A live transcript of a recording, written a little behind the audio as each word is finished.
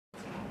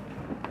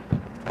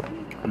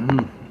This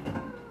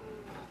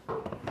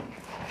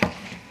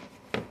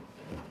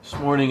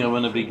morning I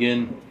want to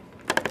begin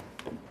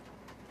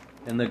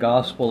in the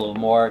Gospel of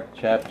Mark,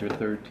 chapter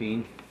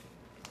 13.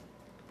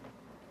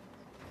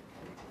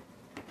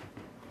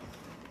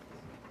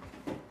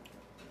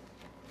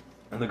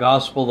 In the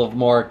Gospel of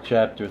Mark,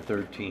 chapter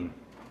 13.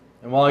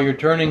 And while you're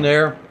turning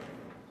there,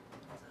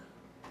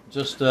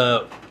 just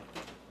a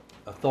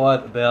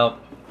thought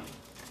about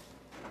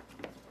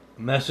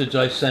a message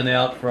I sent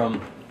out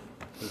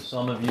to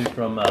some of you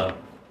from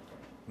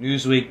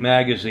Newsweek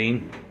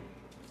magazine.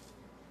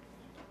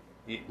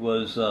 It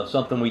was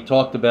something we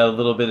talked about a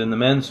little bit in the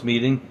men's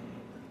meeting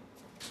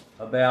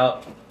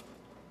about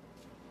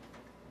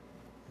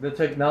the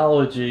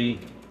technology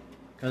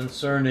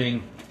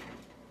concerning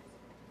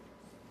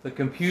the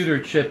computer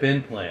chip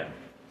implant.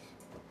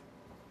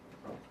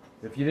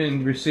 If you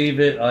didn't receive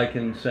it, I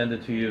can send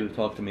it to you.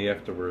 Talk to me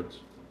afterwards.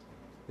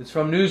 It's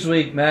from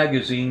Newsweek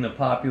magazine, a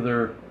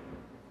popular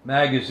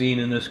magazine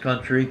in this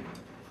country.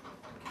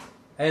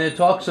 And it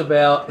talks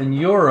about in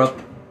Europe,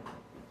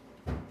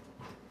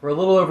 for a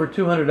little over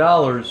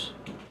 $200,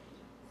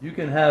 you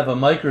can have a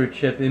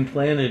microchip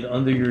implanted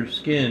under your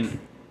skin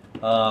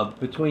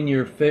between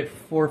your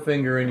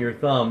forefinger and your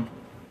thumb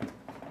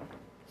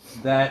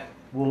that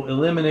will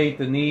eliminate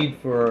the need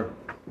for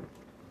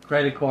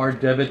credit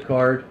card, debit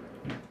card,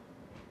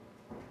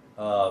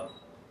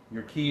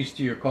 your keys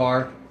to your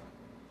car,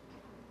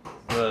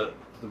 the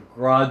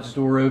garage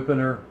door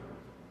opener,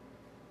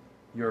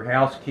 your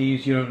house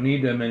keys. You don't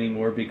need them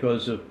anymore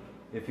because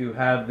if you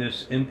have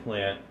this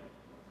implant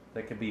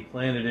that can be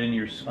planted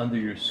under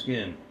your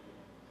skin,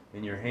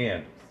 in your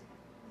hand.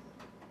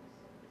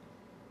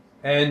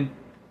 And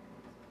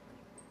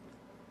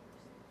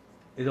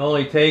it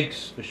only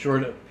takes a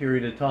short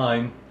period of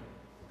time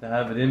to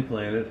have it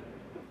implanted.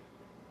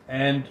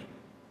 And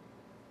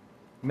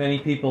many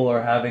people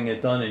are having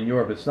it done in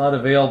Europe. It's not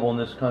available in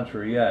this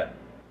country yet.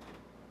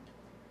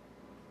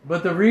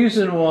 But the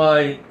reason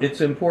why it's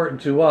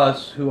important to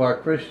us who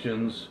are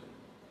Christians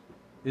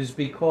is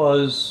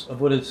because of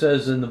what it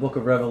says in the book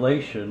of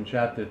Revelation,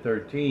 chapter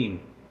 13.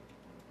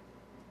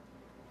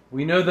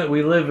 We know that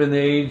we live in the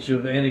age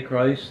of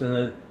Antichrist and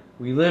that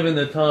we live in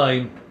the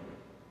time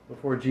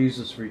before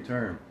Jesus'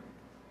 return.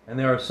 And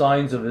there are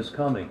signs of his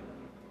coming.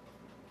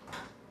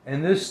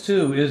 And this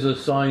too is a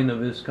sign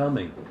of his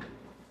coming.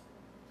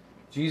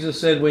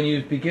 Jesus said, when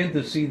you begin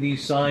to see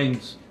these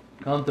signs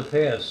come to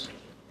pass,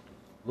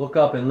 look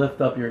up and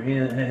lift up your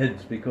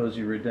heads because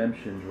your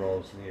redemption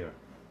draws near.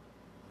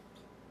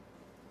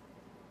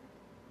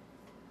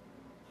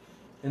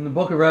 In the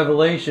book of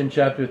Revelation,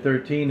 chapter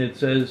 13, it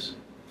says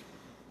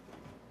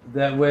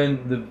that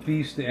when the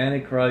beast, the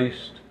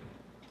Antichrist,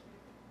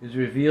 is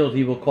revealed,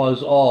 he will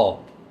cause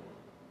all,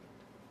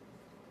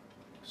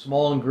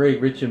 small and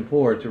great, rich and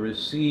poor, to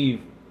receive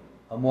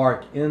a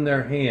mark in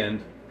their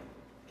hand.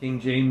 King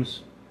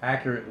James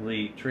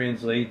accurately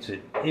translates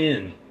it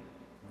in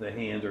the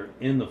hand or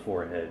in the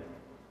forehead.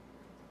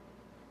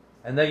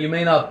 And that you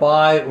may not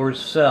buy or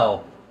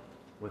sell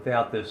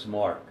without this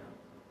mark.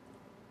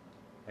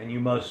 And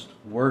you must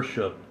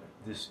worship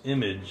this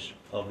image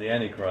of the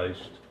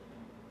Antichrist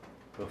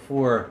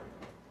before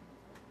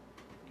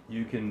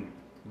you can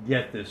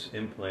get this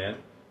implant.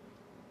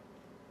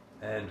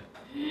 And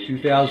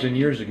 2,000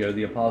 years ago,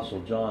 the Apostle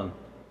John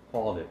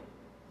called it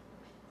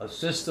a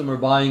system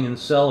of buying and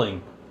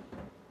selling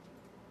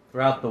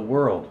throughout the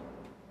world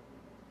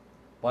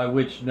by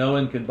which no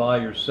one could buy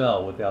or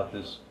sell without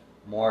this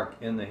mark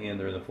in the hand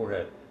or in the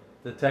forehead.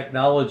 The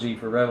technology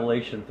for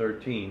Revelation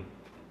 13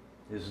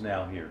 is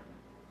now here.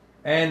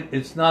 And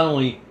it's not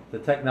only the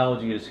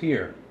technology is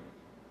here,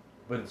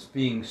 but it's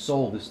being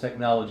sold. This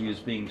technology is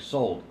being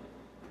sold.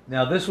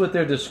 Now, this what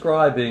they're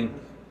describing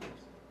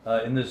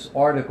in this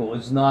article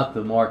is not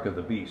the mark of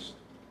the beast,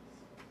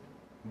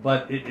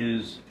 but it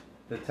is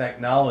the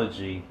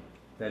technology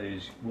that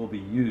will be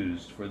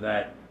used for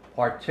that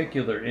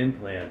particular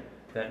implant,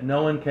 that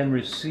no one can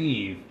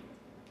receive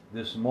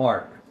this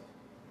mark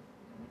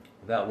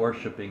without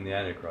worshiping the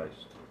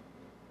Antichrist,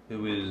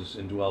 who is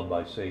indwelled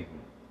by Satan,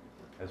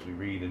 as we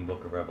read in the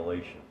book of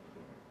Revelation.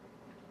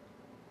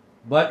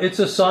 But it's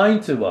a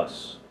sign to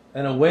us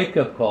and a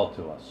wake-up call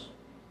to us.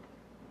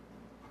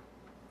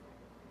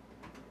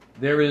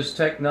 There is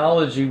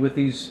technology with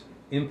these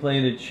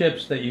implanted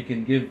chips that you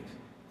can give,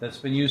 that's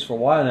been used for a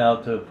while now,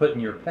 to put in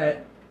your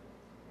pet.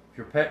 If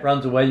your pet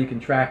runs away, you can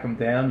track them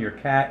down, your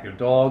cat, your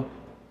dog.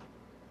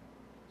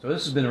 So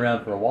this has been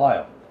around for a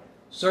while.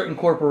 Certain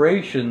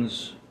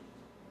corporations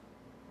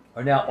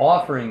are now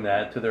offering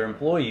that to their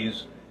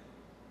employees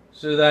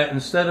so that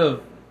instead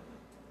of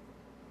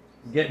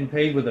getting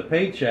paid with a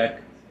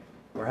paycheck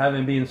or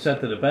having being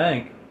sent to the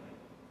bank,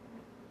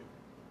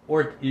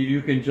 or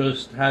you can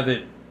just have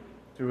it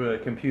through a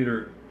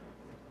computer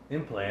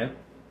implant,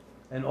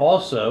 and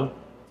also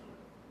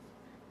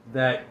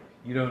that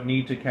you don't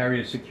need to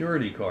carry a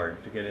security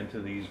card to get into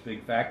these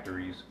big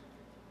factories.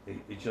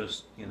 It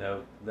just,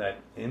 that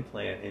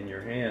implant in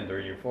your hand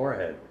or your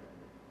forehead.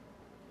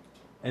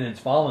 And it's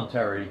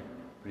voluntary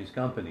for these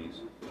companies.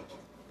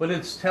 But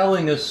it's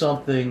telling us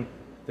something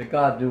that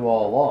God knew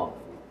all along.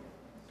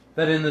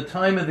 That in the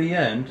time of the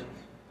end,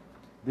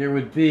 there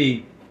would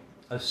be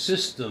a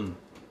system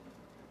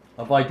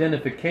of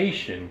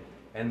identification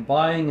and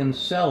buying and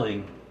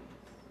selling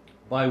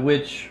by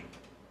which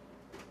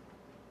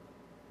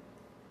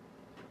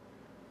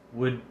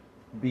would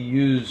be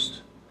used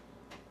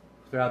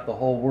throughout the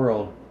whole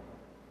world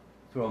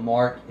through a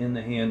mark in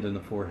the hand and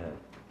the forehead,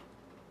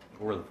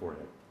 or the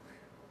forehead.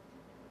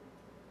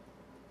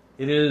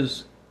 It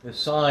is a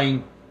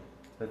sign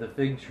that the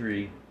fig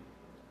tree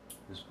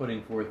is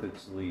putting forth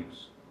its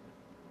leaves.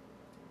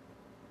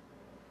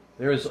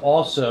 There is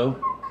also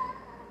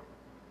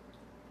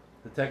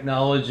the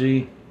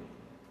technology,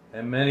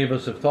 and many of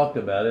us have talked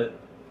about it,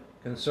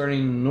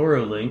 concerning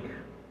Neuralink,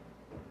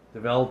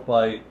 developed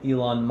by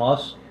Elon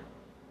Musk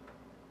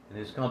and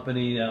his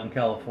company out in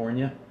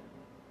California,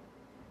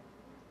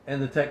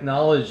 and the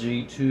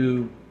technology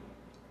to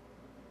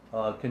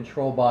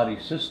control body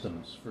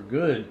systems for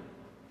good.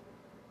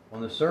 On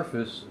the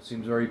surface, it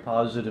seems very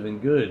positive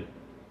and good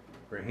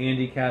for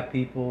handicapped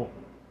people,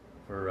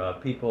 for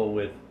people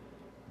with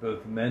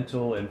both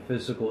mental and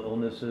physical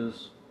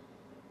illnesses,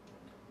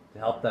 to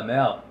help them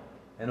out.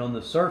 And on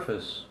the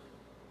surface,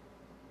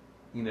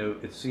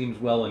 it seems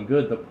well and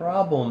good. The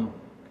problem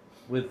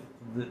with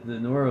the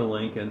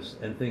Neuralink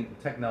and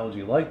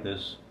technology like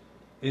this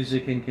is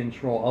it can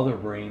control other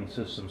brain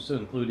systems too,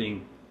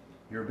 including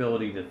your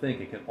ability to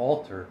think. It can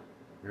alter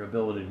your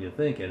ability to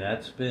think, and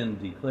that's been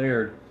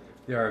declared.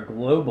 There are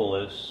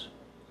globalists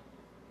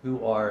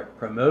who are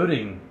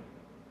promoting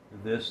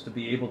this to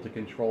be able to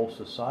control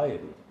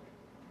society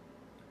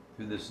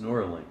through this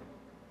Neuralink.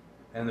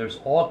 And there's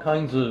all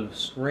kinds of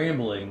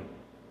scrambling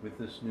with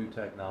this new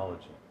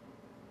technology.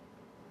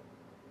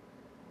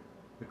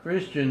 The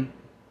Christian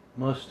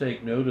must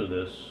take note of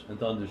this and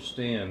to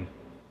understand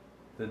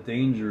the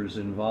dangers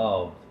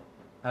involved,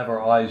 have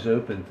our eyes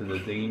open to the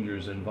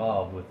dangers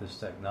involved with this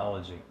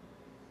technology.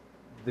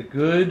 The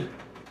good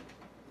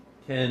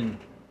can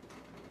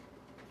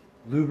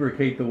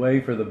lubricate the way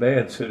for the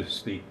bad, so to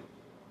speak.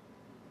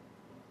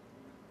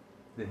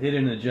 The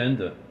hidden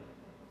agenda.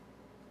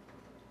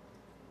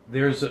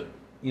 There's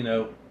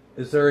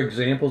is there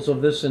examples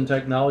of this in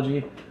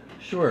technology?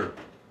 Sure.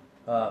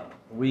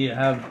 We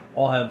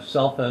all have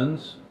cell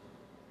phones,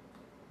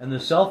 and the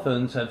cell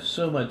phones have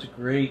so much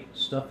great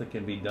stuff that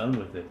can be done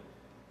with it.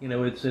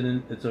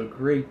 It's a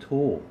great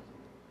tool.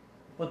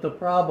 But the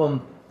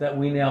problem that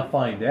we now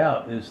find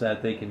out is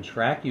that they can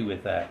track you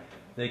with that.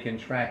 They can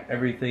track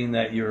everything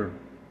that you're,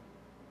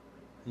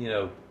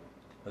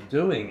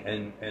 doing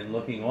and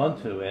looking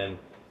onto, and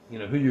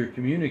who you're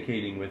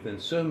communicating with,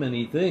 and so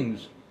many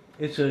things.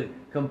 It's a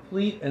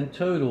complete and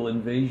total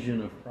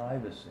invasion of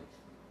privacy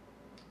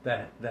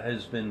that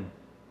has been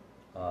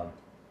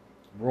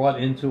brought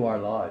into our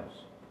lives.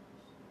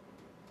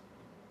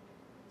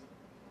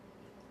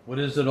 What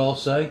does it all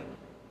say?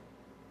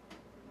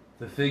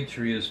 The fig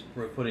tree is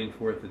putting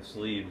forth its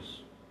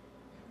leaves,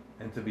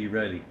 and to be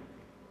ready.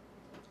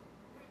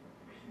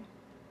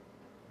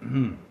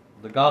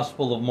 The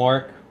Gospel of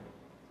Mark,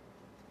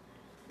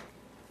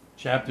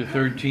 chapter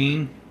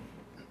 13,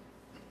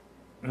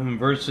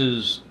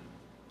 verses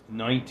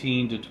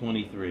 19 to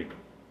 23.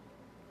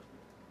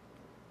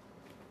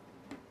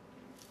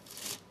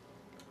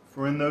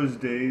 For in those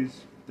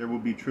days there will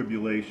be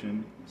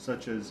tribulation,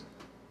 such as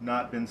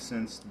not been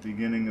since the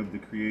beginning of the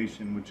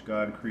creation which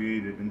God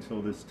created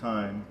until this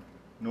time,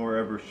 nor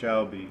ever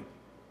shall be.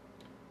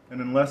 And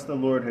unless the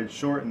Lord had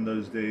shortened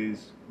those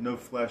days, no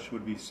flesh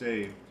would be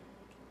saved.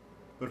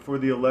 But for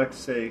the elect's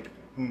sake,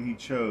 whom he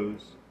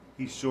chose,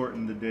 he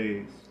shortened the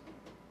days.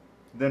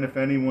 Then if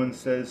anyone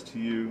says to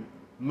you,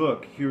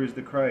 "Look, here is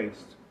the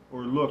Christ,"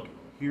 or "Look,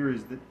 he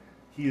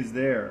is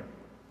there,"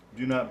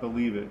 do not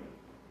believe it.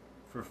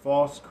 For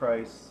false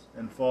Christs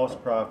and false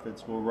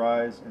prophets will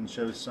rise and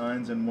show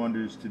signs and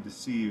wonders to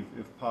deceive,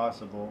 if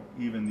possible,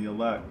 even the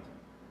elect.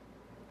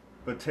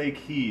 But take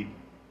heed,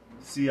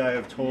 see, I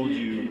have told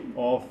you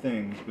all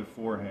things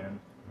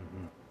beforehand.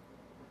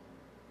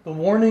 The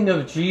warning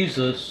of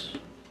Jesus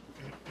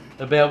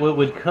about what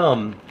would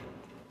come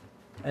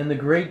and the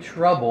great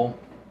trouble,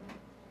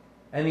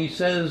 and he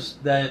says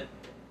that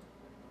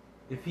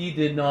if he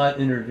did not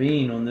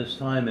intervene on this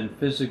time and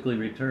physically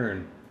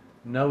return,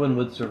 no one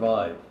would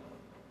survive.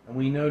 And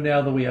we know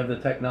now that we have the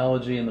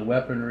technology and the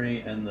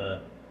weaponry and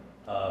the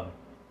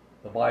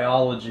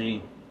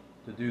biology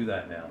to do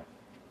that now.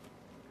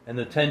 And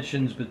the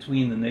tensions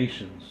between the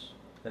nations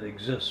that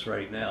exists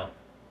right now.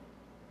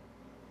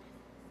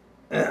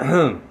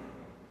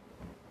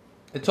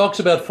 It talks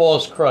about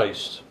false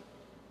Christ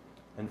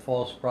and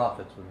false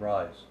prophets would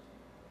rise.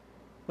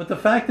 But the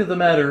fact of the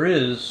matter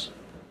is,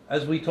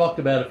 as we talked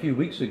about a few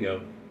weeks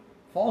ago,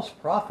 false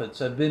prophets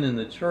have been in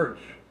the church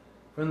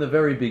from the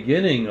very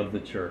beginning of the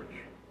church.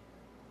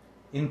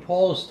 In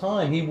Paul's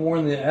time, he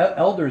warned the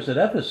elders at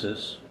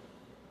Ephesus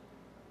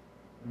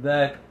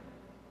that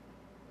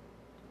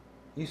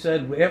he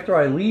said, after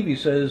I leave, he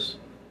says,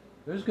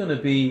 there's going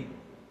to be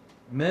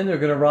men that are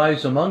going to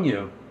rise among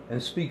you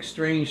and speak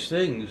strange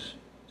things,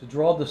 to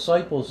draw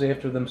disciples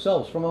after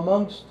themselves from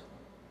amongst,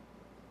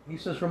 he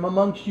says, from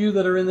amongst you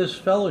that are in this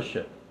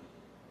fellowship,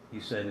 he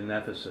said in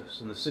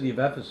Ephesus, in the city of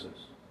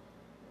Ephesus.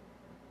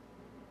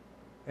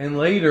 And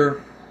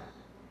later,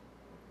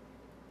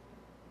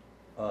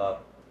 in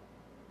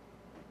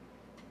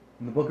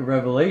the book of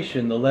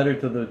Revelation, the letter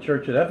to the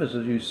church at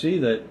Ephesus, you see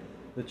that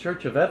the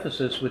church of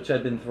Ephesus, which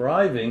had been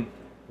thriving,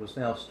 was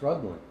now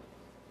struggling.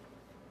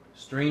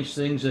 Strange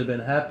things had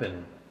been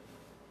happening.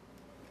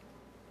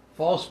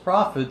 False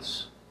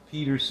prophets,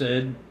 Peter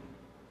said,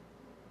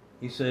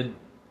 he said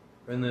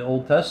in the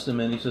Old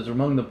Testament, he says,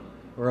 among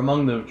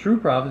the true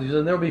prophets, he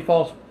said, there will be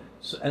false,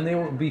 and there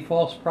will be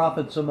false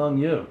prophets among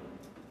you.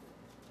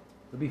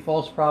 There will be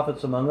false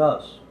prophets among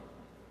us.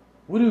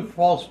 What do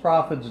false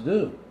prophets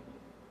do?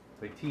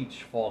 They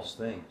teach false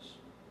things.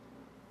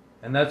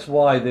 And that's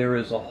why there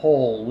is a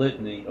whole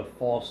litany of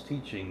false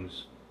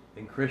teachings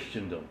in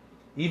Christendom.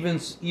 Even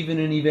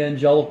in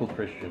evangelical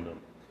Christendom,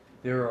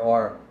 there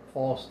are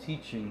false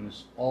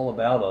teachings all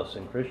about us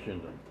in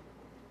Christendom.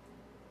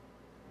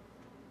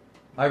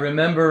 I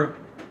remember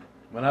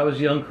when I was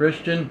a young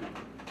Christian,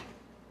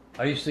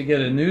 I used to get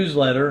a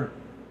newsletter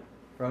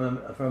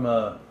from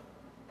a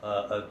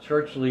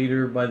church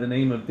leader by the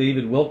name of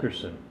David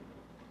Wilkerson.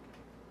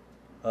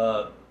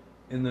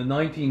 In the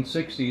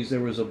 1960s,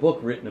 there was a book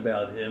written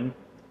about him,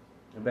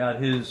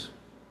 about his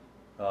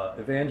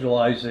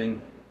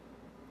evangelizing.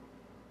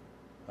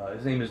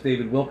 His name is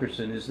David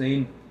Wilkerson. His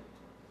name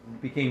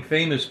became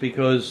famous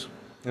because,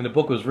 and the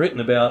book was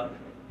written about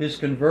his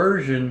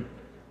conversion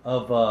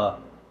of a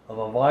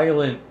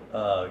violent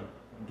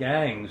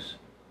gangs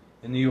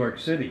in New York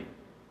City.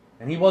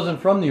 And he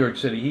wasn't from New York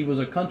City. He was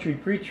a country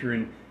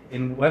preacher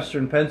in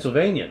western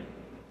Pennsylvania.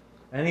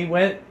 And he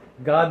went,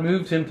 God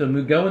moved him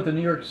to go into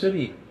New York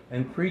City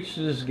and preach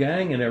to this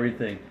gang and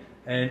everything,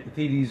 and to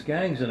these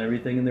gangs and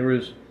everything. And there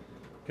was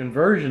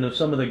conversion of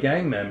some of the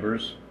gang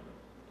members.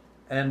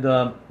 And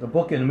a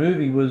book and a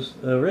movie was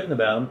written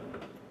about him.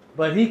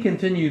 But he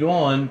continued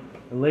on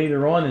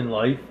later on in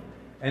life,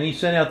 and he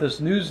sent out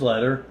this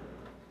newsletter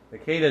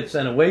that Kate had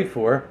sent away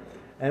for.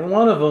 And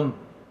one of them,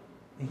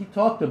 he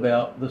talked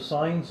about the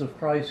signs of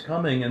Christ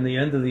coming and the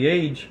end of the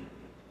age.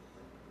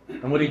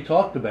 And what he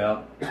talked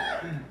about,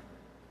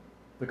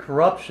 the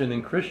corruption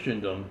in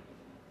Christendom.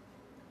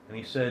 And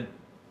he said,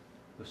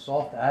 the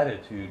soft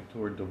attitude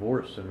toward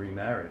divorce and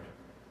remarriage.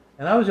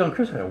 And I was a young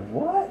Christian. I went,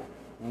 what?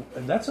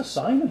 And that's a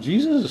sign that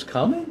Jesus is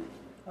coming?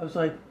 I was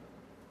like,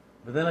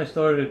 but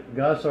then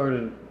God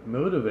started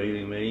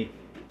motivating me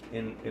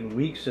in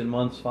weeks and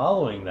months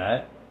following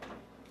that,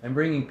 and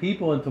bringing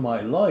people into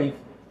my life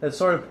that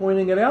started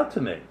pointing it out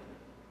to me.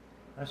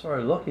 I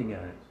started looking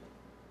at it.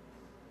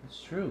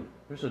 It's true.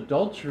 There's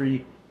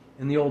adultery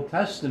in the Old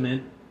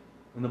Testament.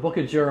 In the book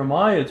of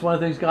Jeremiah, it's one of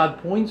the things God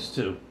points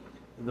to.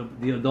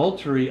 The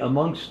adultery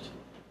amongst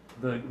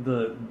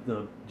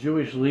the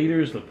Jewish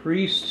leaders, the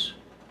priests,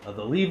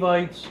 the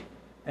Levites,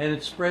 and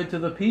it spread to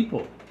the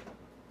people.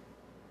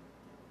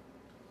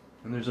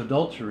 And there's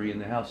adultery in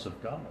the house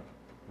of God.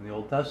 In the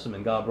Old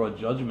Testament, God brought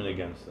judgment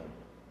against them.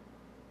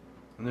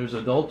 And there's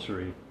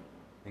adultery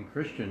in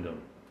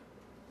Christendom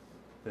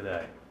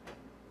today.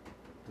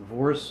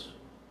 Divorce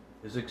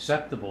is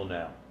acceptable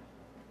now.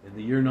 In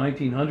the year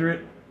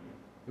 1900,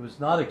 it was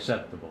not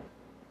acceptable.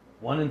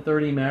 1 in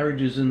 30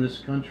 marriages in this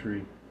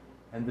country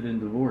ended in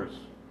divorce.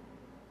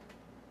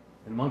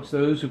 And amongst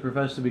those who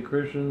profess to be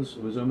Christians,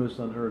 it was almost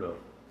unheard of.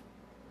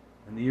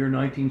 In the year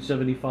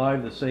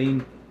 1975, the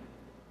same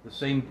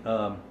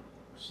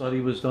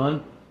study was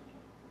done.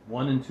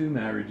 1 in 2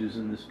 marriages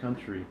in this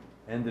country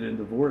ended in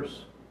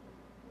divorce.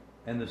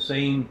 And the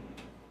same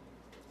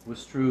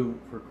was true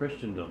for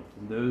Christendom.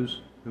 And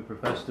those who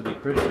profess to be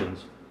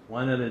Christians,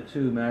 1 out of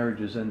 2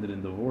 marriages ended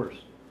in divorce.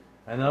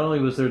 And not only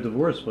was there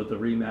divorce, but the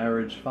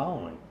remarriage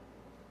following.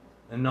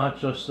 And not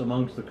just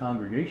amongst the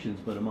congregations,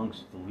 but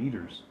amongst the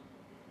leaders.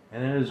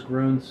 And it has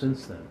grown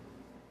since then.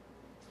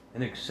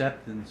 An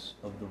acceptance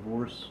of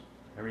divorce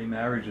and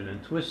remarriage,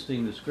 and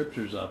twisting the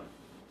scriptures up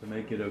to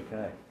make it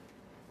okay.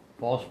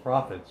 False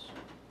prophets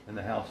in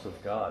the house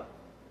of God.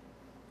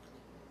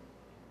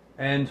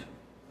 And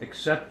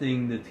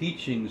accepting the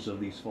teachings of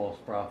these false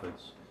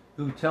prophets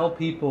who tell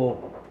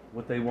people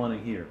what they want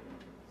to hear.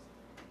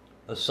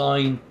 A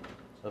sign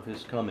of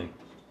his coming.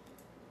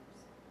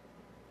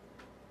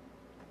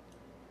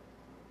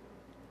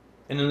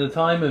 And in the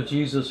time of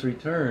Jesus'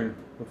 return,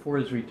 before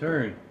his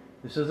return,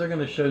 he says they're going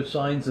to show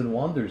signs and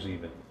wonders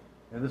even.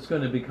 And it's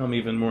going to become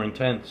even more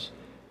intense.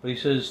 But he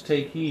says,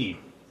 take heed,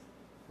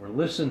 or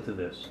listen to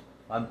this.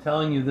 I'm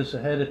telling you this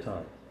ahead of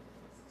time.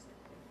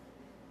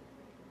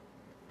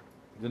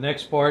 The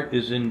next part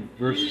is in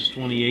verses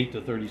 28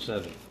 to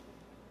 37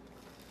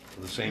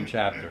 of the same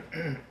chapter.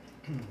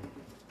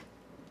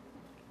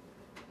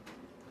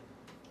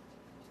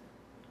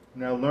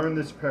 Now learn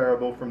this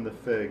parable from the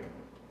fig.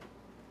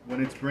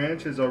 When its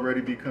branch has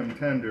already become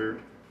tender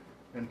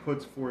and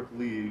puts forth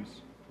leaves,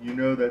 you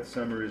know that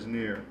summer is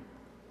near.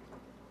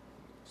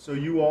 So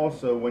you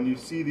also, when you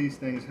see these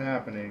things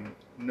happening,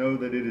 know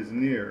that it is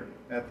near,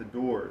 at the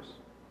doors.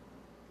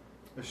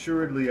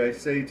 Assuredly, I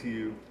say to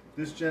you,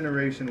 this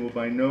generation will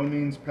by no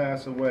means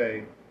pass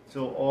away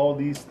till all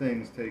these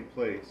things take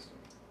place.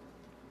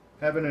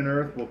 Heaven and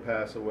earth will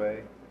pass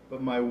away,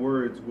 but my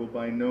words will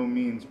by no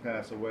means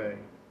pass away.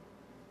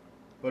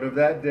 But of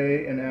that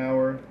day and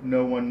hour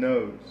no one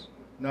knows,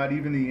 not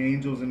even the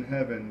angels in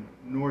heaven,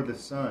 nor the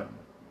Son,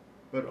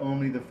 but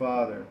only the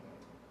Father.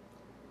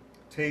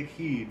 Take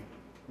heed,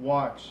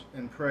 watch,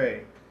 and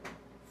pray,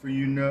 for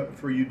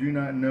you do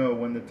not know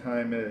when the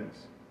time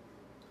is.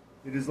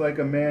 It is like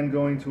a man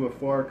going to a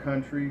far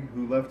country,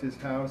 who left his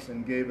house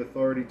and gave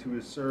authority to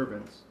his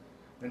servants,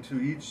 and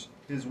to each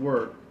his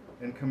work,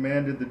 and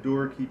commanded the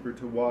doorkeeper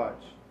to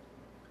watch.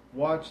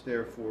 Watch,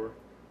 therefore,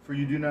 for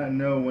you do not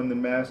know when the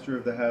master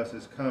of the house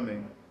is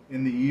coming,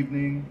 in the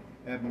evening,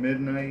 at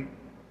midnight,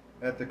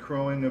 at the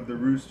crowing of the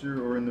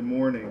rooster, or in the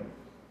morning,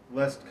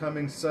 lest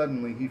coming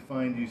suddenly he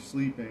find you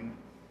sleeping.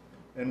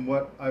 And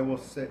what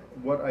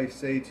I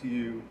say to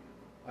you,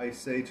 I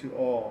say to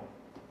all,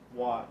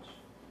 watch.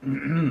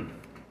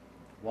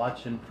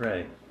 Watch and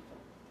pray.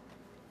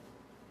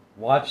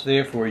 Watch,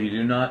 therefore, you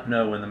do not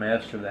know when the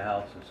master of the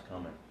house is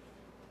coming.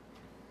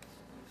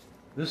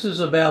 This is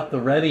about the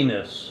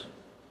readiness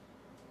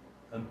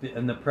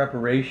and the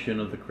preparation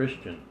of the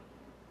Christian.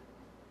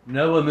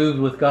 Noah moved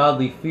with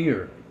godly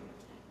fear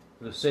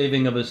for the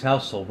saving of his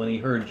household when he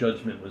heard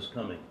judgment was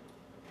coming.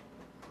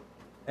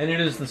 And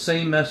it is the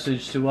same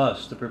message to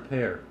us, to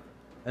prepare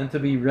and to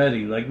be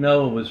ready, like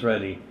Noah was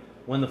ready.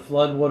 When the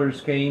flood waters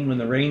came, when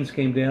the rains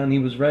came down, he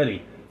was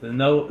ready.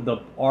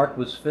 The ark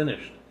was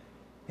finished.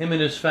 Him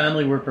and his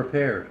family were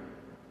prepared.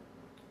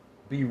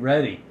 Be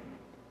ready.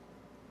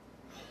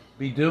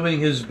 Be doing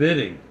his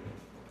bidding.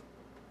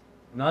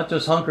 Not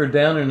just hunker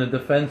down in a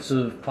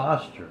defensive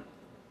posture.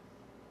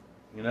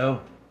 You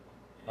know,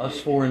 us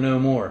four and no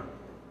more,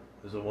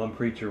 as one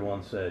preacher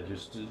once said.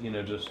 Just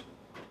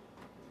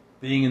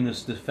being in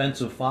this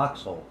defensive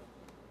foxhole.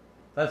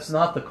 That's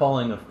not the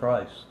calling of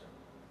Christ.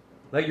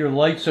 Let your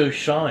light so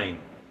shine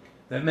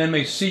that men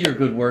may see your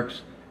good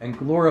works and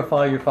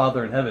glorify your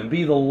Father in heaven.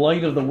 Be the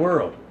light of the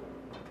world.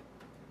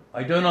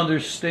 I don't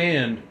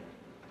understand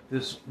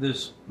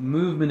this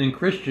movement in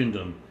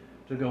Christendom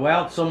to go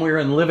out somewhere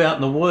and live out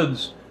in the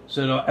woods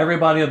so that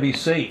everybody will be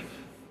safe.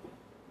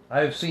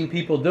 I have seen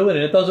people do it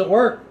and it doesn't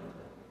work.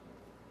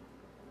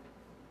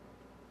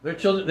 Their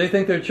children, they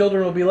think their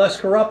children will be less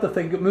corrupt if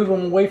they move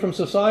them away from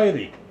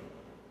society.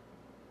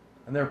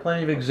 And there are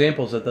plenty of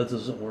examples that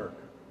doesn't work.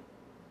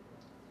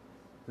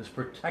 This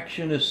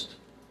protectionist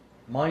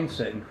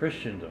mindset in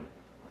Christendom.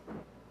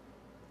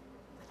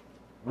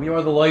 We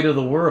are the light of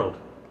the world.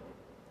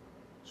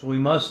 So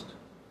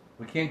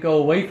we can't go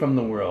away from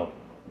the world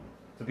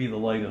to be the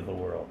light of the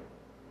world.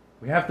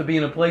 We have to be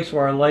in a place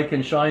where our light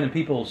can shine and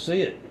people will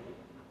see it.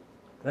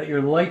 Let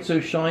your light so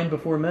shine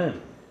before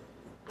men.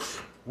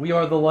 We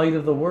are the light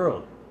of the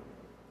world.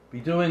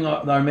 Be doing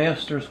our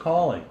Master's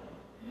calling.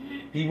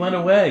 He went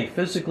away,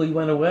 physically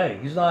went away.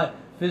 He's not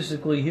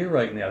physically here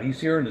right now.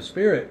 He's here in the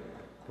spirit,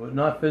 but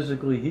not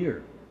physically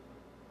here.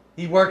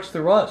 He works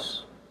through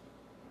us.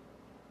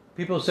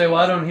 People say, well,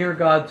 I don't hear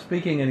God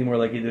speaking anymore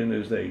like he did in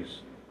those days.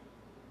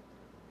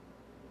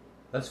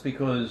 That's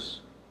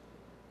because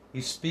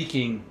he's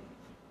speaking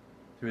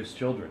through his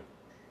children.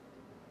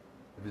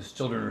 If his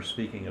children are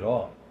speaking at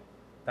all.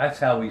 That's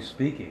how he's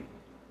speaking.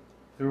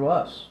 Through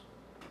us.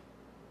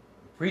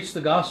 Preach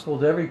the gospel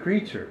to every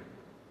creature.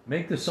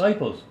 Make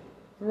disciples.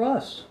 Through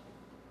us.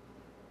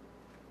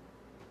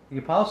 The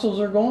apostles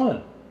are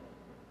gone.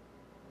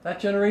 That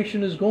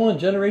generation is gone.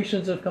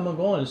 Generations have come and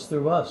gone. It's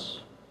through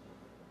us.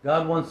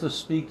 God wants to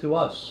speak to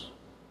us.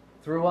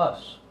 Through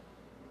us.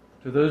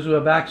 To those who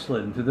have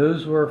backslidden. To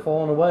those who are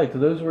fallen away. To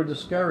those who are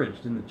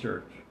discouraged in the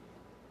church.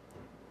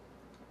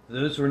 To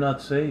those who are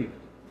not saved.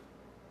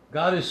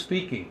 God is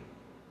speaking.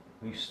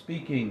 He's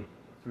speaking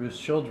through his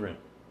children.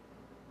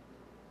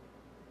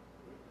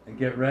 And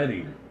get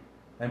ready.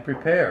 And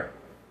prepare.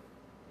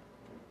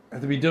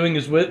 To be doing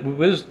his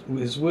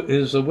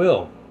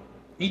will.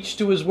 Each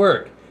to his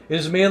work.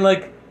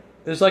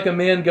 Is like a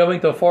man going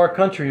to a far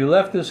country who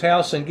left his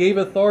house and gave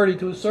authority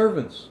to his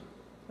servants.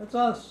 That's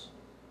us.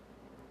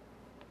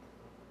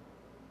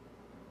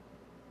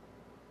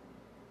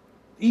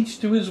 Each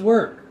to his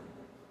work.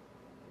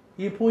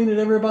 He appointed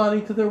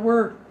everybody to their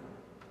work.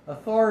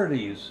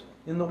 Authorities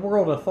in the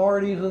world,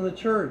 authorities in the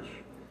church.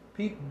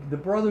 The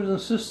brothers and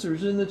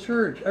sisters in the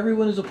church.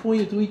 Everyone is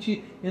appointed to each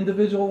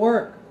individual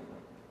work.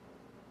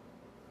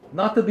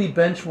 Not to be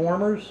bench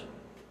warmers.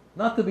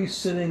 Not to be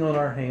sitting on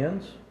our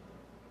hands.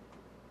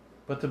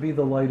 But to be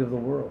the light of the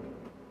world.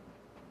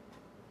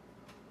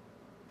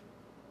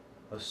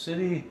 A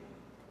city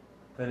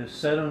that is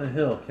set on a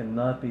hill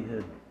cannot be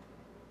hidden.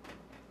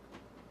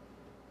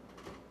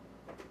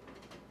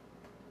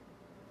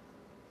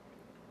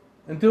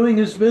 And doing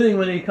his bidding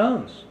when he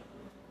comes.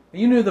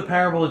 You know the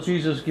parable that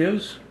Jesus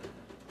gives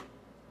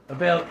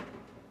about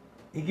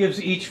he gives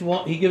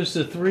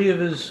the three of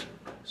his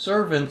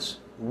servants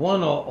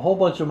one a whole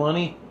bunch of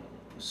money,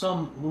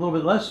 some a little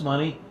bit less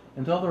money,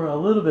 and the other a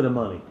little bit of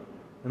money.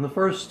 And the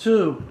first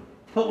two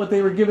put what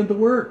they were given to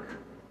work.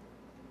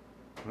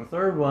 And the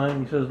third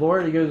one, he says,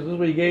 Lord, he goes, this is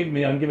what you gave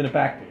me, I'm giving it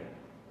back to you.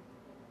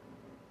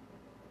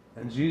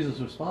 And Jesus'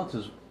 response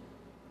is,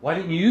 why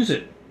didn't you use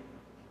it?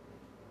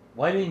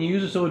 Why didn't you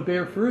use it so it would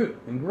bear fruit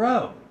and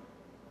grow?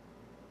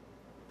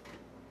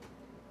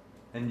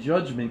 And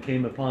judgment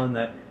came upon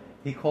that.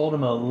 He called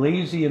him a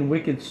lazy and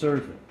wicked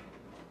servant.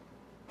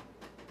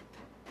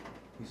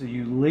 He said,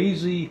 you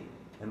lazy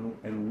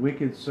and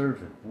wicked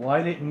servant,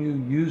 why didn't you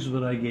use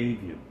what I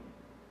gave you?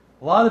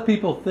 A lot of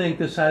people think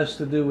this has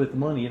to do with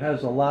money. It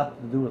has a lot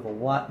to do with a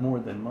lot more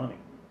than money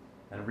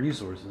and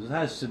resources. It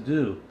has to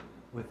do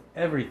with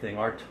everything,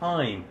 our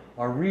time,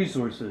 our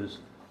resources,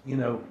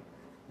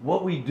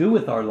 what we do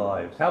with our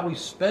lives, how we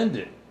spend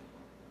it.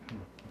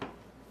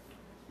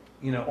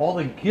 All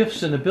the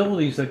gifts and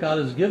abilities that God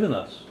has given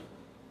us.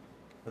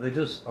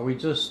 Are we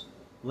just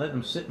letting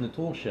them sit in the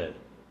tool shed?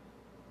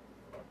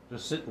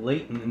 Just sit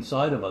latent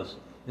inside of us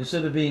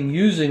instead of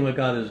using what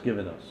God has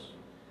given us.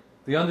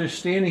 The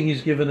understanding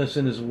He's given us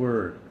in His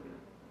Word.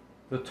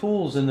 The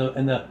tools and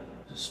the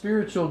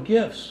spiritual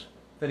gifts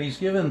that He's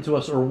given to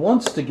us or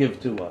wants to give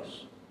to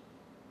us.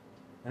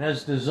 And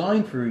has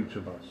designed for each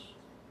of us.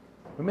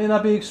 We may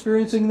not be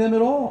experiencing them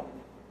at all.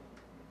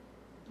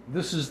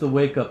 This is the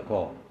wake-up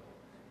call.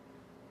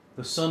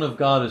 The Son of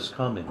God is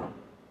coming.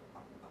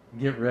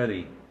 Get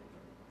ready.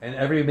 And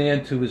every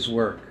man to his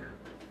work.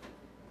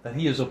 That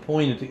He is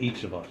appointed to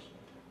each of us.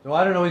 So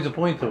I don't know He's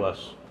appointed to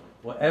us.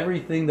 Well, every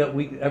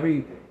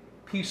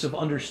piece of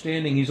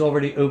understanding He's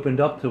already opened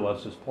up to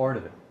us as part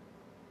of it.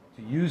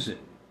 To use it.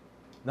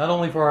 Not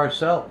only for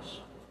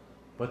ourselves,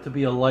 but to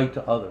be a light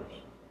to others.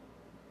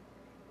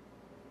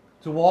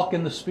 To walk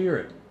in the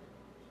Spirit.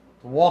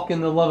 To walk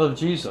in the love of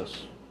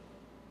Jesus.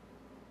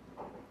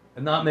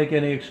 And not make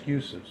any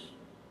excuses.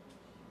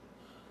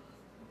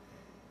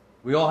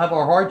 We all have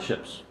our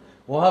hardships.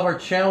 We'll have our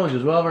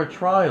challenges. We'll have our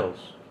trials.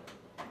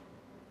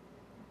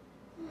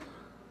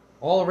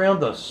 All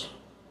around us.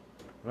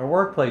 In our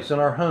workplace, in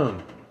our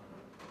home,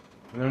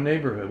 in our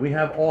neighborhood. We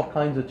have all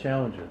kinds of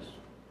challenges.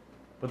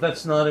 But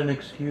that's not an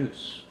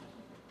excuse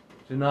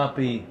to not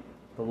be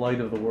the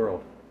light of the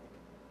world.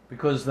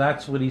 Because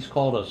that's what He's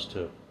called us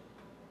to.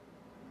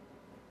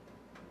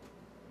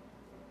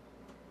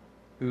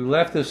 Who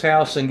left his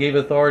house and gave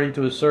authority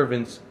to his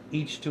servants,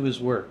 each to his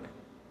work.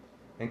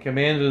 And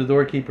commanded the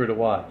doorkeeper to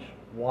watch.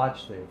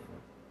 Watch, therefore.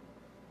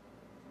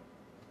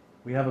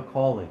 We have a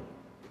calling.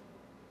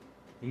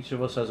 Each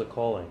of us has a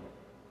calling.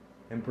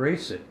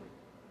 Embrace it.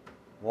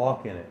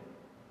 Walk in it.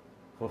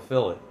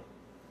 Fulfill it.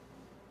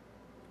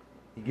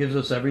 He gives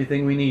us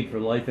everything we need for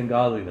life and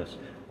godliness.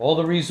 All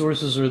the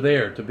resources are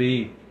there to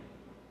be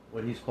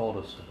what He's called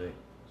us to be.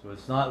 So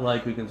it's not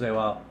like we can say,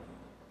 well,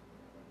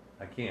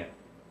 I can't.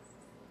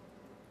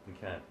 We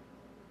can.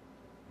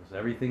 Because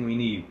everything we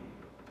need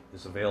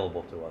is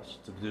available to us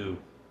to do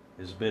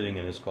His bidding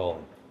and His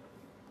calling.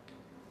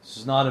 This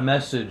is not a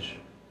message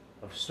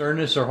of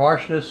sternness or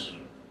harshness.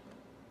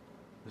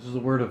 This is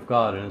the Word of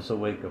God, and it's a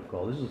wake-up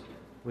call. This is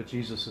what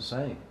Jesus is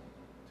saying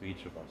to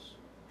each of us.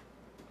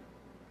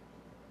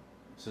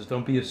 He says,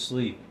 don't be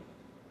asleep.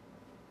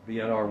 Be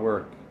at our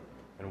work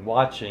and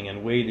watching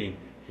and waiting,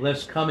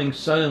 lest coming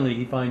suddenly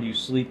He find you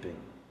sleeping.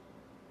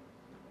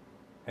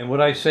 And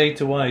what I say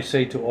to one, I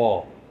say to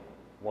all,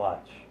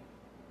 watch.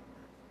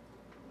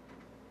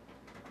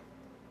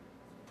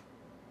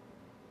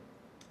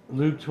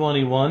 Luke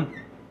 21.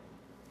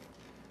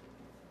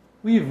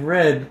 We've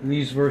read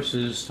these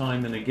verses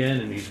time and again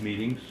in these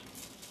meetings.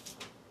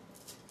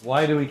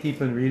 Why do we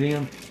keep on reading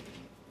them?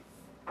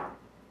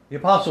 The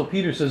Apostle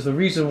Peter says the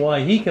reason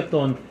why he kept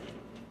on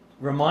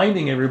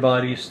reminding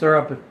everybody, stir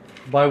up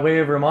by way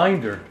of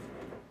reminder,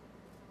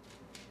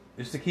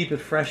 is to keep it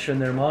fresh in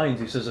their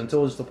minds. He says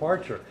until His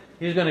departure.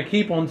 He's going to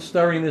keep on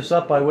stirring this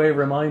up by way of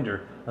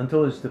reminder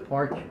until His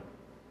departure.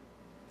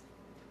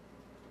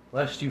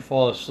 Lest you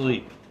fall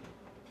asleep.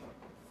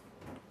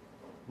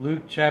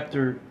 Luke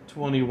chapter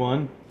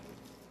 21,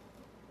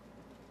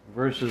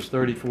 verses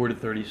 34 to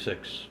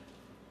 36.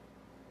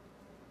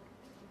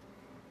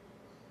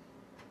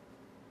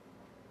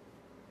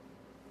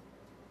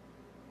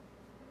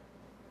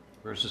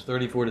 Verses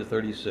 34 to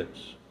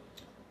 36.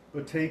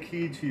 But take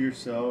heed to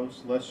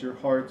yourselves, lest your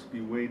hearts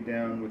be weighed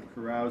down with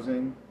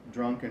carousing,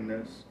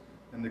 drunkenness,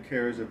 and the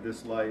cares of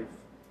this life,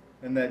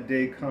 and that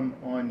day come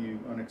on you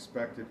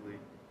unexpectedly.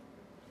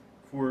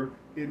 For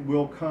it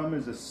will come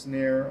as a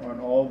snare on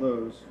all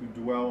those who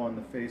dwell on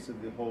the face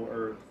of the whole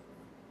earth.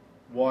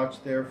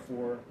 Watch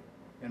therefore,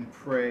 and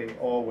pray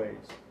always,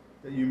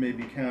 that you may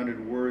be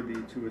counted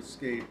worthy to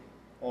escape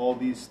all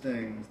these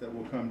things that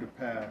will come to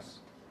pass,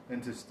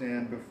 and to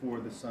stand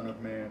before the Son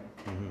of Man.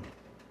 Mm-hmm.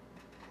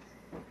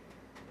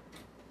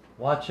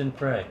 Watch and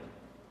pray.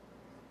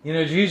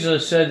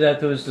 Jesus said that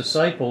to His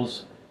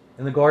disciples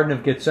in the Garden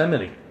of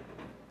Gethsemane.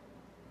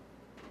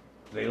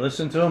 Did they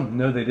listen to Him?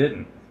 No, they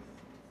didn't.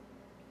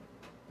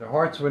 Their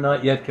hearts were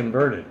not yet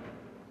converted.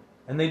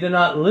 And they did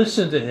not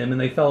listen to Him,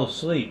 and they fell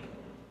asleep.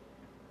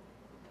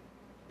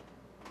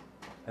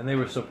 And they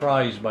were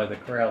surprised by the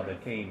crowd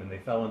that came, and they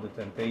fell into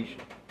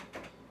temptation.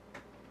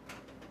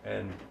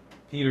 And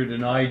Peter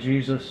denied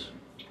Jesus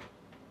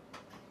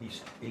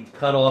He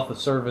cut off the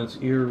servant's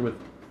ear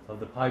of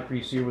the high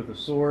priest's ear with a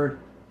sword.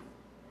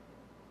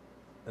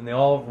 And they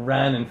all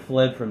ran and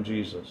fled from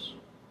Jesus.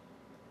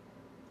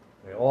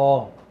 They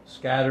all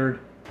scattered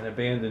and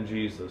abandoned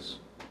Jesus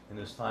in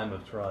his time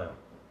of trial.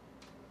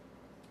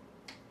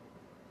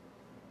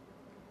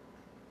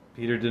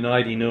 Peter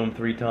denied he knew him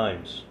 3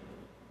 times.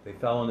 They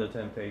fell into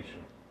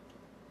temptation.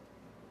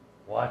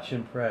 Watch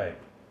and pray,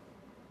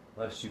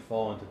 lest you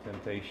fall into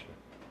temptation.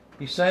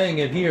 He's saying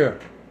it here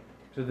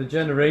to the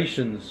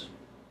generations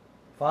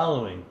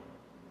following.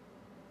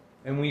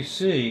 And we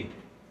see,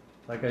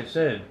 like I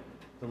said,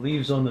 the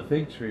leaves on the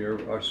fig tree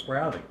are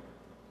sprouting.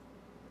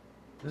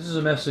 This is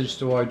a message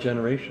to our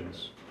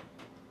generations.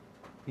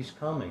 He's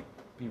coming.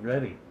 Be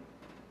ready.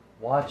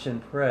 Watch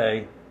and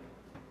pray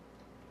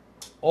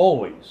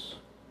always.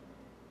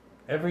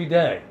 Every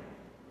day.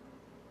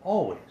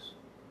 Always.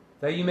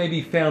 That you may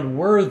be found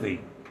worthy.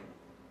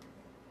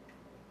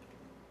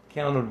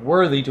 Counted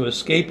worthy to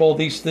escape all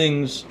these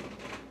things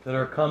that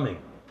are coming.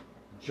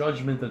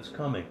 Judgment that's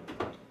coming.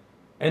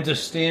 And to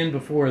stand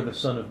before the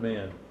Son of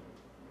Man.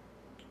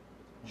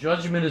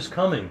 Judgment is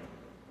coming.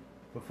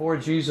 Before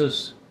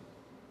Jesus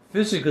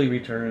physically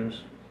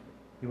returns,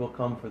 he will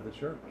come for the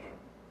church.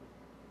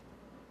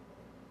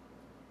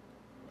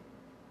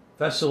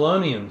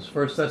 Thessalonians,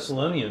 1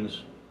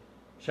 Thessalonians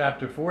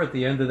chapter 4, at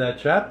the end of that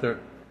chapter,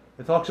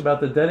 it talks about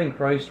the dead in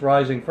Christ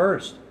rising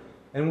first.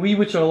 And we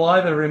which are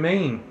alive and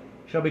remain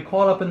shall be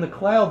caught up in the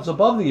clouds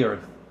above the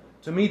earth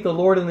to meet the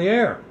Lord in the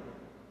air.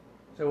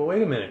 So, well,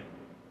 wait a minute.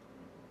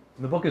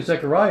 In the book of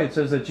Zechariah, it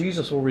says that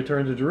Jesus will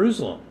return to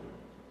Jerusalem.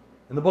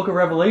 In the book of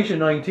Revelation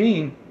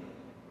 19,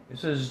 it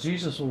says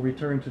Jesus will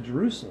return to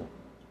Jerusalem.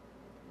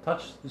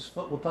 His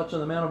foot will touch on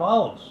the Mount of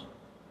Olives.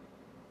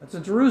 That's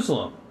in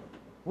Jerusalem.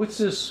 What's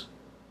this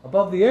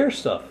above the air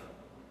stuff?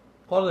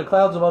 Caught in the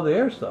clouds above the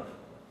air stuff.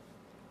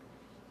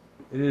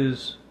 It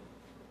is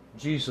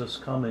Jesus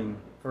coming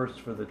first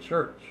for the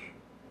church.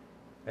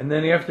 And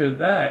then after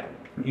that,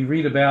 you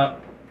read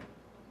about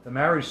the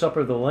marriage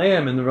supper of the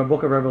Lamb in the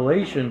book of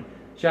Revelation,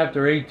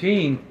 chapter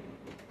 18,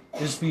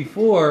 is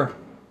before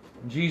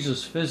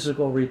Jesus'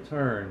 physical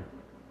return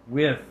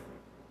with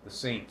the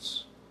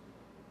saints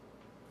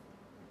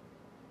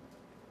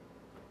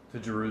to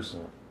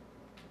Jerusalem.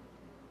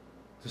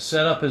 To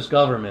set up his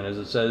government, as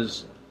it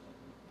says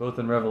both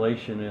in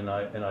Revelation and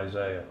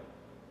Isaiah.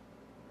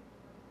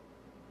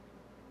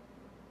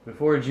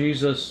 Before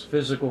Jesus'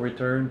 physical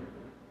return,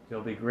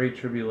 there'll be great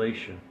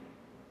tribulation.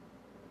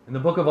 In the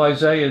book of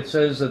Isaiah, it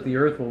says that the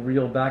earth will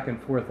reel back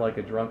and forth like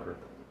a drunkard.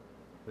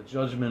 The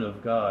judgment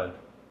of God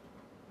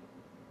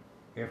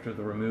after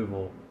the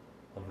removal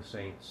of the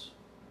saints.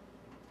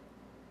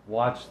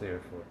 Watch,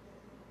 therefore,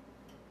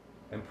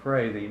 and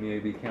pray that you may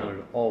be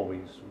counted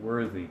always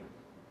worthy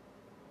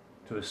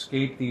to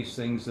escape these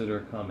things that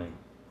are coming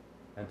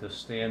and to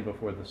stand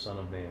before the Son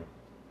of Man,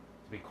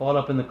 to be caught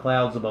up in the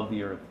clouds above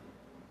the earth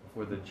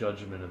before the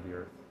judgment of the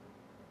earth.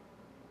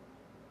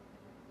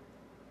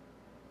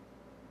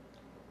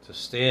 To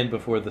stand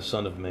before the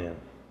Son of Man.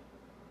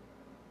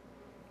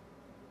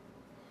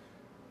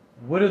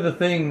 What are the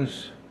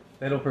things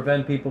that will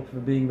prevent people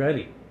from being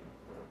ready?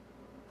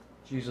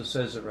 Jesus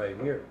says it right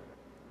here.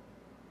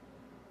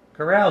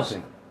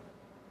 Carousing.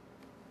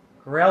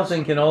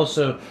 Carousing can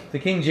also, the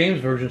King James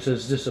Version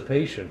says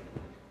dissipation.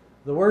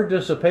 The word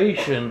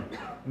dissipation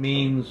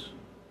means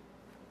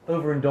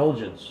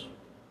overindulgence.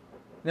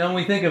 Now when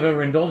we think of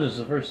overindulgence,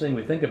 the first thing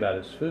we think about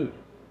is food.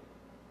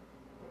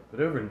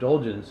 But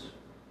overindulgence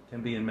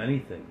can be in many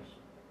things.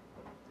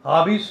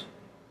 Hobbies.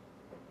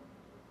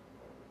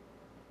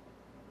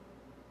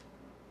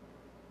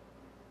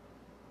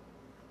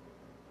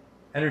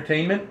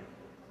 Entertainment.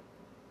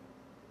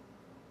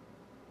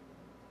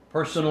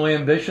 Personal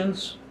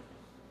ambitions.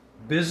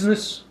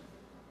 Business.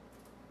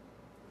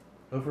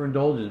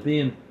 Overindulgence.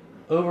 Being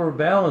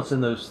overbalanced in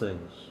those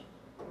things.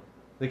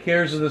 The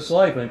cares of this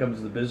life when it comes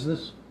to the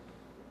business.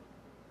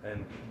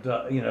 And,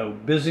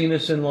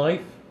 busyness in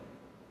life.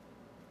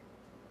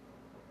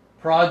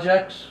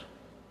 Projects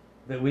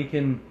that we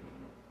can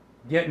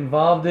get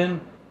involved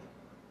in.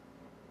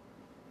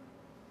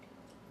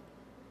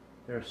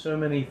 There are so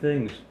many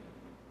things.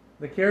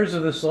 The cares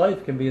of this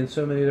life can be in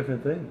so many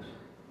different things.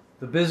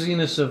 The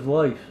busyness of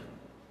life.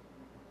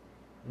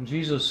 And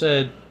Jesus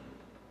said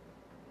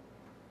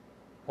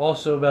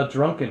also about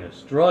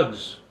drunkenness,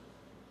 drugs,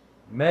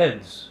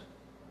 meds,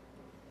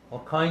 all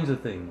kinds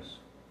of things,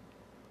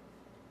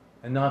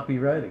 and not be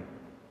ready.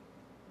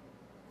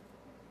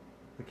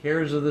 The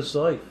cares of this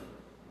life.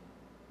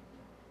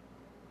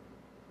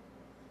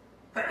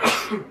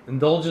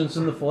 Indulgence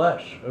in the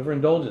flesh,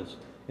 overindulgence.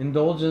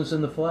 Indulgence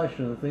in the flesh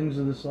and the things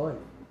of this life.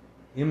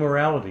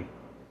 Immorality,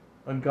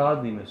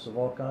 ungodliness of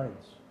all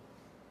kinds.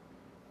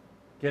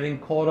 Getting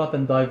caught up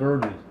and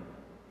diverted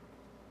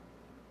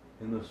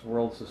in this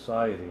world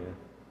society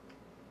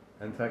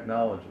and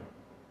technology.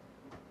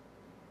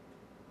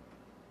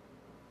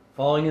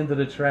 Falling into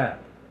the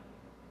trap.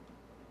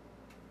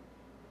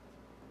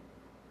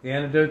 The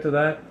antidote to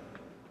that?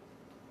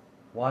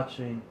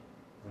 Watching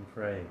and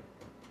praying.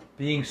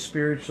 being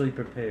spiritually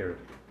prepared,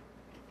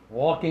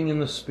 walking in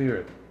the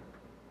Spirit.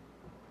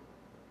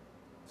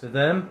 To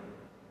them,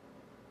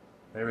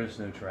 there is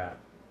no trap.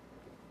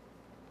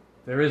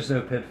 There is no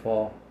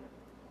pitfall.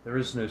 There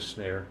is no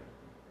snare.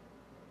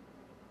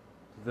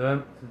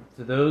 To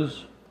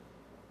those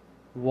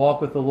who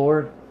walk with the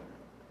Lord,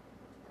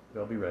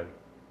 they'll be ready.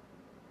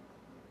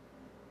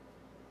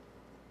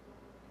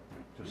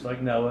 Just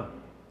like Noah,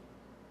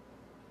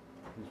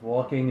 he's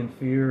walking in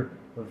fear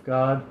of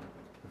God,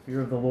 the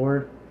fear of the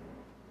Lord.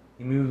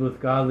 He moved with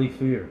godly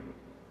fear.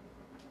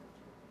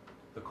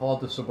 The call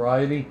to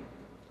sobriety,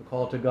 the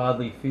call to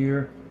godly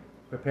fear,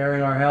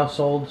 preparing our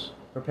households,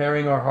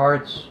 preparing our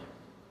hearts,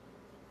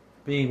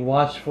 being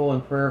watchful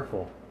and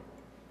prayerful,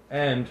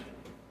 and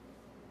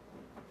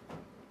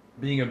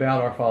being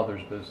about our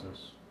Father's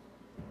business.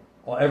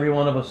 Well, every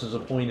one of us is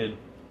appointed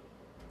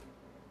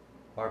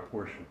our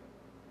portion.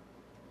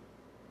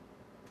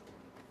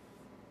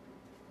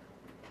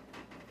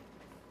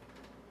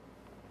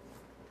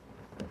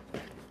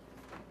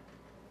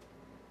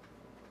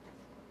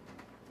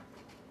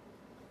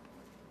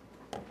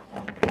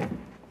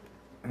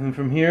 And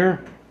from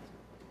here,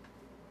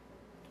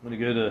 I'm going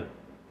to go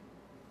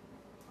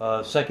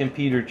to 2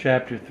 Peter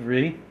chapter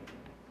 3.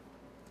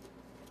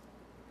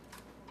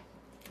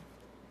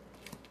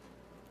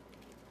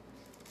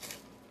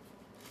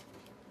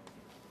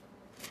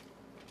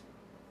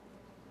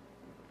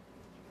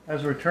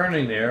 As we're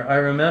turning there, I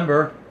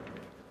remember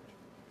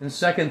in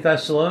 2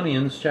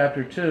 Thessalonians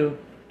chapter 2,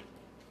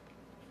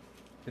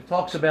 it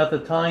talks about the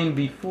time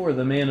before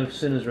the man of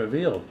sin is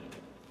revealed.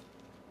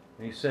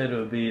 And he said it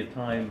would be a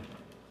time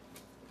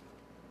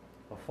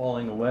of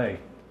falling away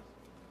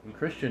in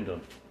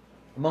Christendom.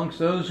 Amongst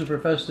those who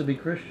profess to be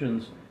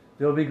Christians,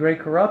 there will be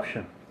great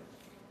corruption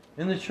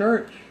in the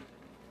church.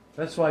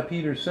 That's why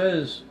Peter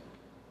says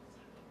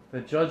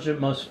that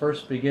judgment must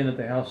first begin at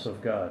the house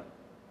of God.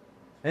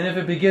 And if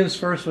it begins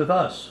first with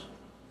us,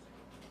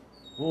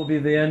 what will be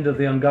the end of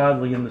the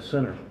ungodly and the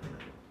sinner?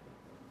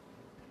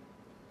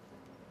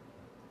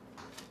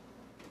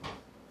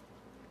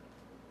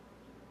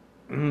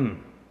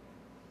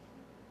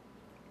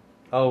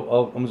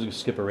 I'm just going to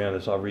skip around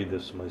this. I'll read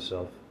this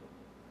myself,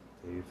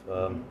 Dave.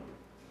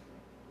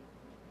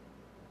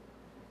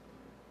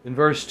 In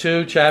verse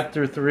 2,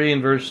 chapter 3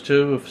 and verse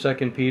 2 of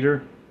 2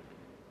 Peter,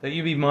 that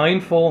you be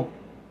mindful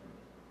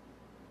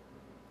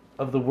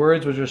of the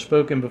words which are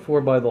spoken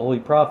before by the holy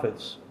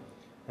prophets,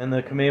 and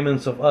the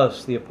commandments of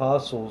us, the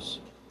apostles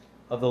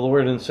of the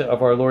Lord and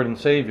of our Lord and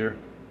Savior,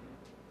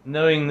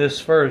 knowing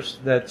this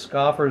first, that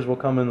scoffers will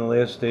come in the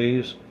last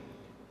days,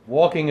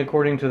 walking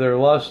according to their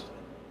lust,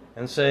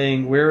 and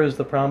saying, where is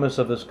the promise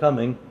of his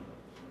coming?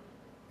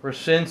 For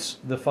since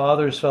the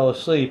fathers fell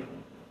asleep,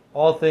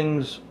 all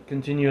things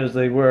continue as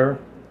they were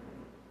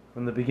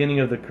from the beginning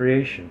of the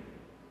creation.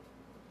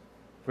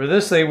 For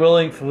this they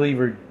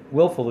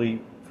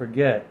willfully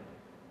forget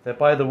that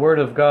by the word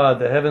of God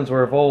the heavens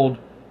were of old,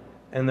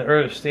 and the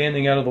earth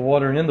standing out of the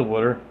water and in the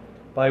water,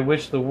 by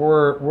which the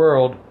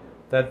world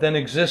that then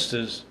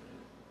existed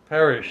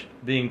perished,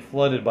 being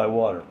flooded by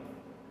water.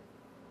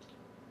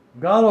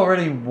 God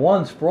already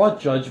once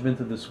brought judgment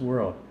to this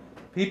world.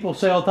 People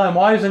say all the time,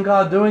 why isn't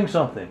God doing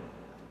something?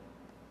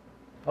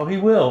 Oh, he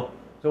will.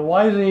 So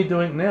why isn't he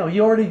doing it now?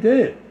 He already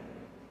did.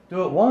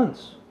 Do it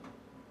once.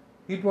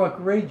 He brought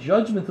great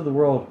judgment to the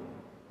world,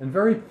 and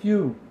very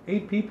few,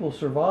 8 people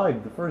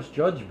survived the first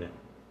judgment.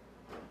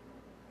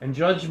 And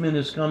judgment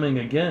is coming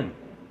again.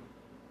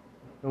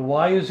 So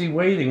why is he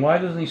waiting? Why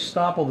doesn't he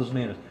stop all this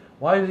madness?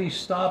 Why does he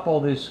stop all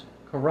this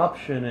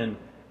corruption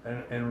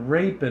and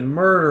rape and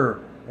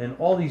murder and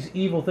all these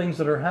evil things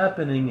that are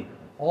happening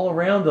all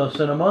around us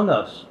and among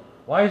us?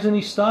 Why isn't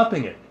he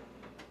stopping it?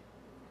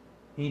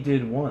 He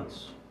did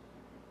once,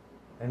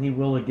 and he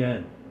will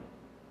again.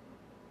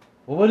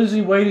 Well, what is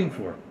he waiting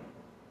for?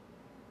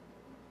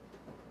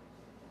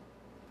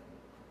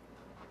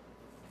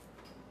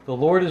 The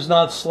Lord is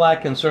not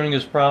slack concerning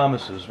his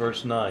promises,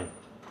 verse 9,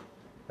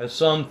 as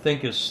some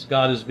think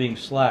God is being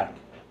slack,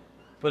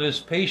 but is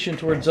patient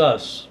towards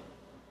us,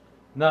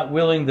 not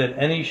willing that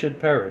any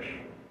should perish,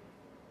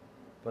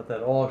 but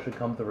that all should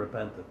come to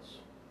repentance.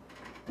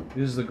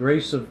 It is the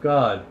grace of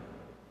God.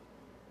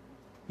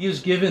 He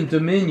has given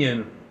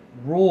dominion,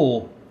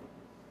 rule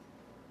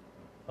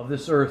of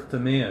this earth to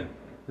man.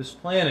 This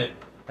planet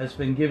has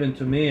been given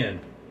to man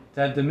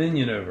to have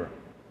dominion over.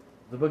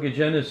 The book of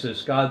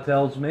Genesis, God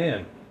tells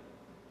man,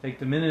 take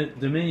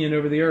dominion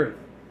over the earth.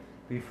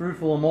 Be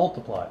fruitful and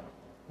multiply.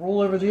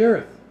 Rule over the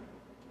earth.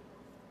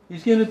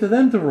 He's given it to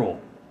them to rule.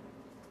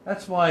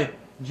 That's why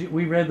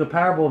we read the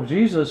parable of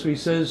Jesus. He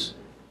says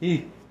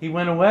he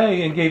went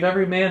away and gave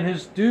every man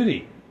his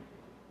duty.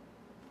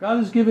 God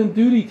has given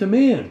duty to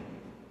man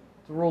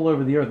to rule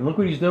over the earth. And look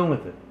what he's doing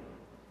with it.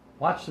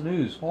 Watch the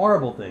news.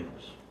 Horrible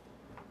things.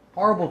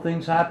 Horrible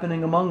things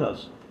happening among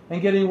us.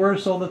 And getting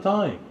worse all the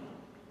time.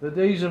 The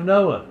days of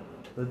Noah.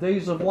 The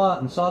days of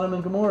Lot and Sodom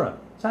and Gomorrah.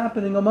 It's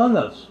happening among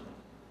us.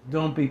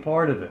 Don't be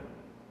part of it.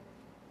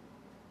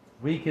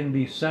 We can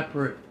be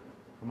separate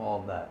from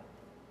all of that.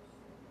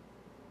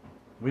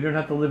 We don't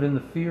have to live in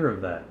the fear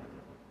of that.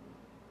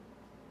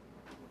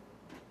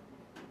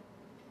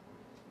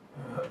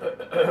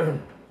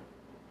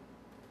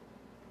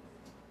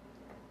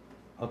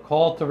 A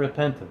call to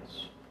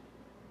repentance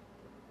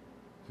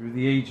through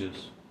the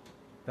ages.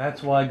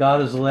 That's why God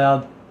has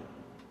allowed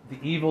the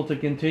evil to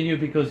continue,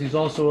 because He's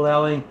also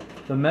allowing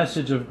the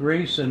message of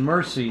grace and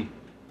mercy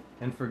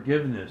and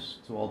forgiveness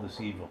to all this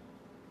evil.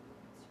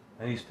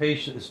 And He's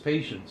patient, His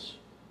patience.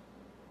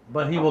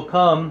 But He will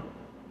come,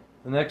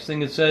 the next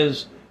thing it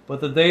says,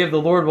 but the day of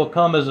the Lord will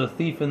come as a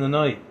thief in the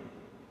night,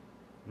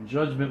 and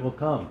judgment will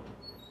come.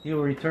 He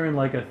will return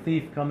like a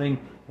thief coming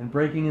and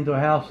breaking into a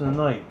house in the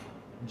night.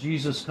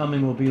 Jesus'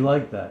 coming will be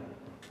like that,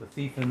 the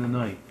thief in the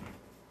night.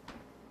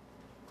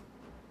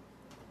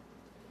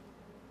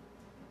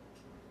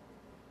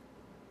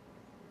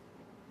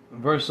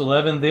 Verse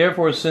 11,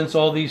 therefore, since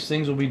all these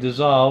things will be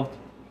dissolved,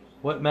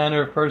 what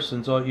manner of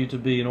persons ought you to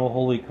be in all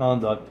holy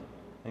conduct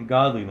and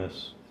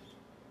godliness,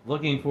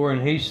 looking for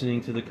and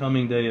hastening to the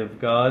coming day of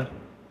God,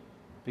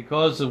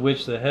 because of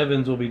which the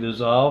heavens will be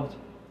dissolved,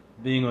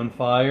 being on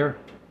fire,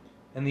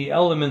 and the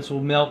elements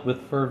will melt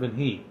with fervent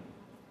heat.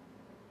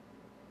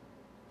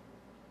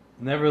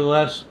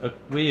 Nevertheless,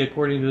 we,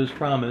 according to His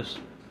promise,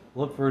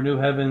 look for new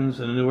heavens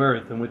and a new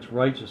earth in which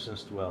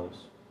righteousness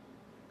dwells.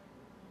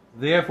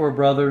 Therefore,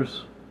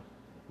 brothers,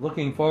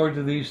 looking forward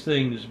to these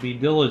things, be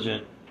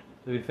diligent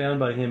to be found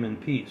by Him in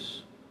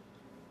peace,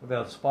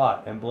 without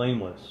spot and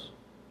blameless.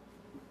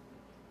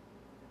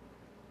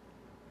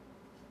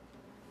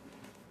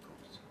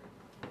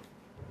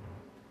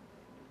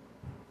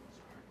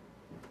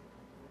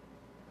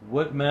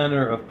 What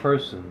manner of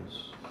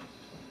persons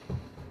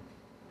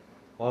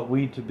ought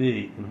we to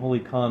be in holy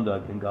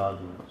conduct and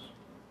godliness?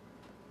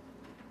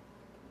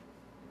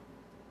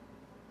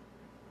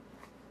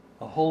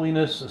 A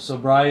holiness, a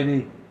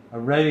sobriety, a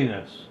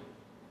readiness.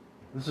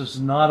 This is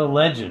not a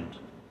legend.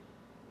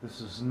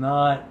 This is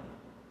not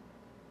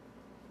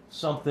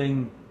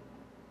something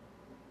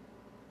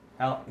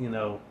out,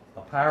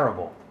 a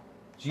parable.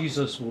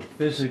 Jesus will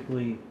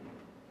physically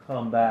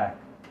come back,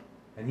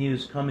 and He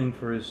is coming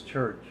for His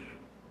church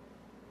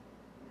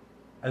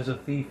as a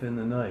thief in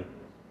the night.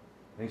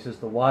 And He says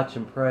to watch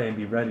and pray and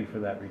be ready for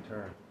that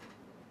return.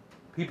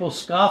 People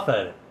scoff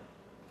at it.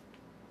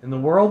 In the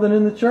world and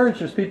in the church,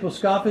 there's people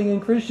scoffing in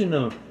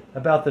Christendom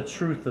about the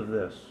truth of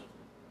this.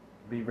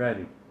 Be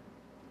ready.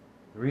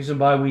 The reason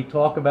why we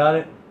talk about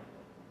it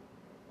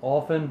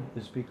often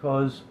is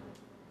because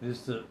it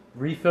is to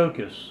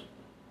refocus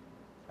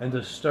and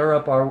to stir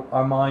up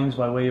our minds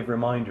by way of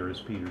reminder,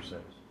 as Peter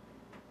says.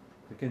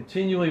 To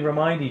continually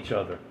remind each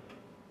other.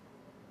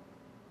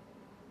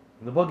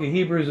 In the book of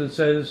Hebrews it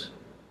says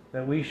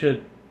that we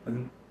should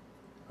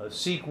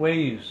seek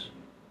ways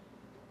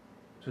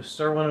to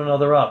stir one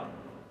another up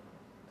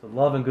to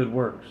love and good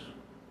works.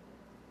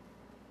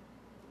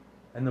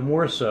 And the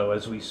more so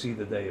as we see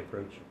the day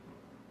approaching.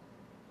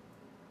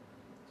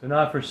 To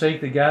not forsake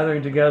the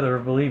gathering together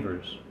of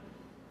believers,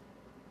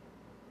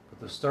 but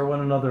to stir one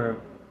another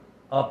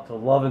up to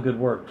love and good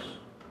works,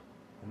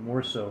 and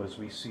more so as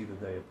we see the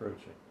day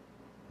approaching.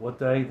 What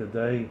day? The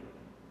day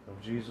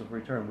of Jesus'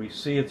 return. We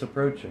see it's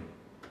approaching.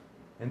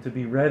 And to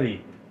be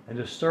ready, and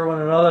to stir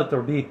one another,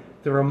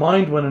 to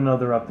remind one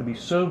another up, to be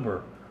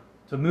sober,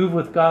 to move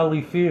with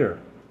godly fear,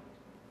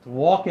 to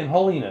walk in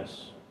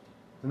holiness,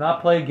 to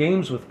not play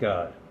games with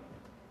God,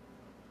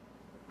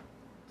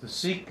 to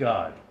seek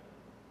God,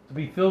 to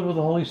be filled with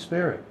the Holy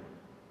Spirit.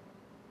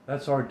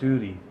 That's our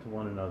duty to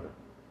one another.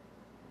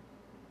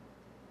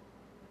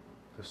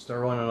 To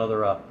stir one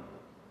another up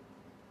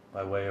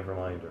by way of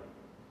reminder.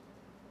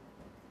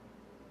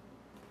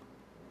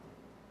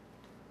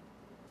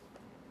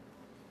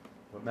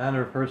 What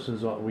manner of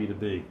persons ought we to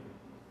be?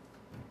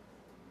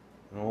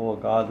 In all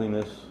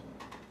godliness,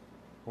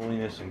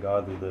 holiness, and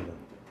godly living.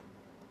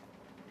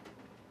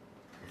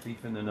 A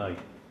thief in the night.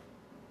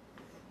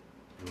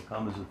 He will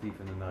come as a thief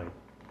in the night.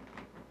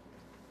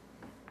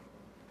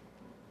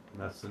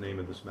 And that's the name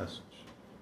of this message.